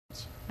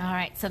All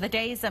right, so the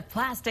days of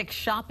plastic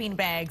shopping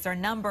bags are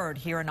numbered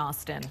here in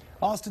Austin.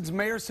 Austin's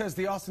mayor says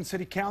the Austin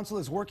City Council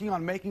is working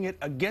on making it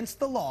against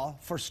the law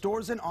for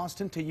stores in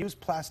Austin to use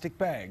plastic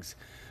bags.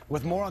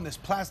 With more on this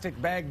plastic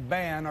bag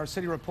ban, our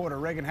city reporter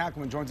Reagan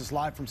Hackelman joins us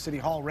live from City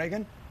Hall.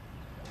 Reagan?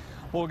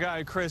 Well,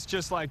 Guy, Chris,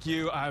 just like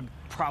you, I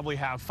probably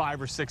have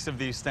 5 or 6 of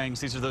these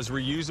things. These are those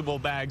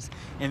reusable bags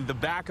in the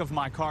back of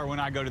my car when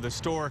I go to the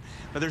store.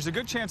 But there's a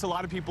good chance a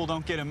lot of people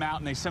don't get them out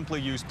and they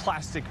simply use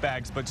plastic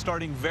bags. But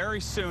starting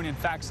very soon, in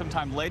fact,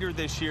 sometime later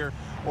this year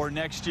or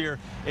next year,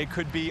 it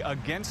could be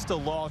against the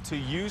law to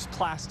use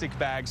plastic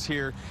bags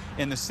here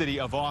in the city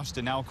of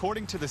Austin. Now,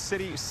 according to the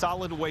City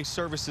Solid Waste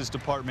Services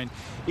Department,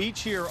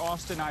 each year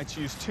Austinites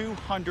use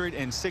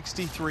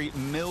 263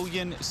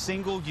 million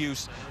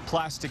single-use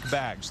plastic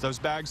bags. Those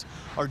bags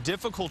are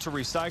difficult to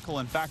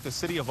recycle. In fact, the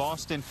city of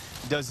Austin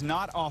does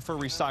not offer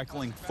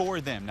recycling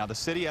for them. Now, the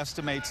city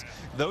estimates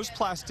those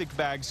plastic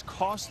bags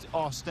cost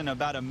Austin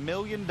about $1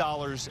 million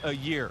a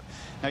year.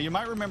 Now, you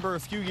might remember a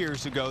few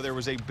years ago there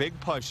was a big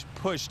push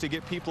to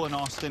get people in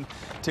Austin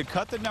to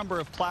cut the number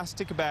of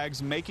plastic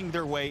bags making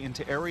their way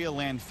into area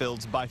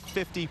landfills by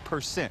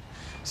 50%.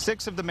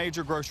 6 of the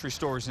major grocery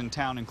stores in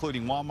town,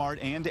 including Walmart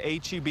and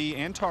H-E-B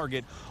and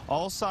Target,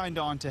 all signed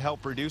on to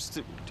help reduce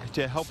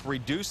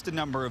the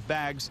number of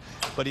bags.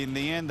 But in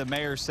the end, the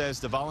mayor says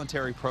the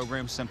voluntary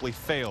program simply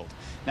failed.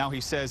 Now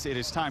he says it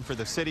is time for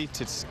the city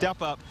to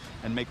step up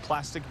and make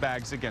plastic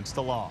bags against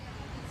the law.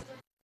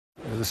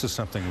 This is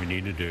something we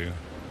need to do.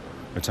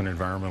 It's an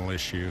environmental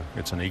issue.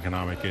 It's an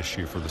economic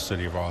issue for the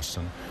city of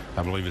Austin.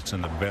 I believe it's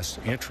in the best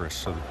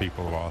interests of the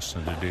people of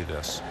Austin to do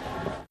this.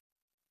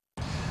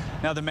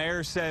 Now, the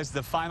mayor says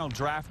the final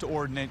draft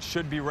ordinance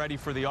should be ready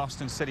for the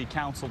Austin City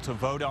Council to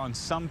vote on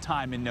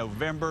sometime in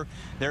November.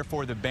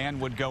 Therefore, the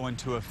ban would go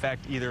into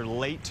effect either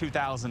late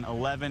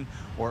 2011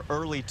 or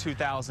early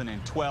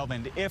 2012.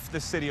 And if the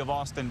city of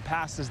Austin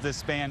passes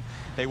this ban,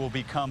 they will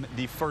become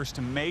the first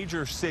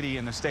major city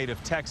in the state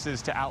of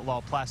Texas to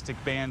outlaw plastic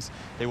bans.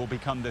 They will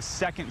become the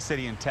second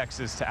city in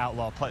Texas to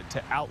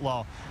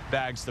outlaw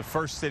bags. The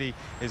first city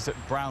is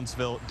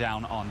Brownsville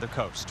down on the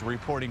coast.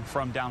 Reporting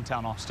from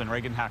downtown Austin,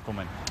 Reagan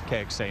Hackelman,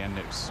 KXAN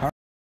News.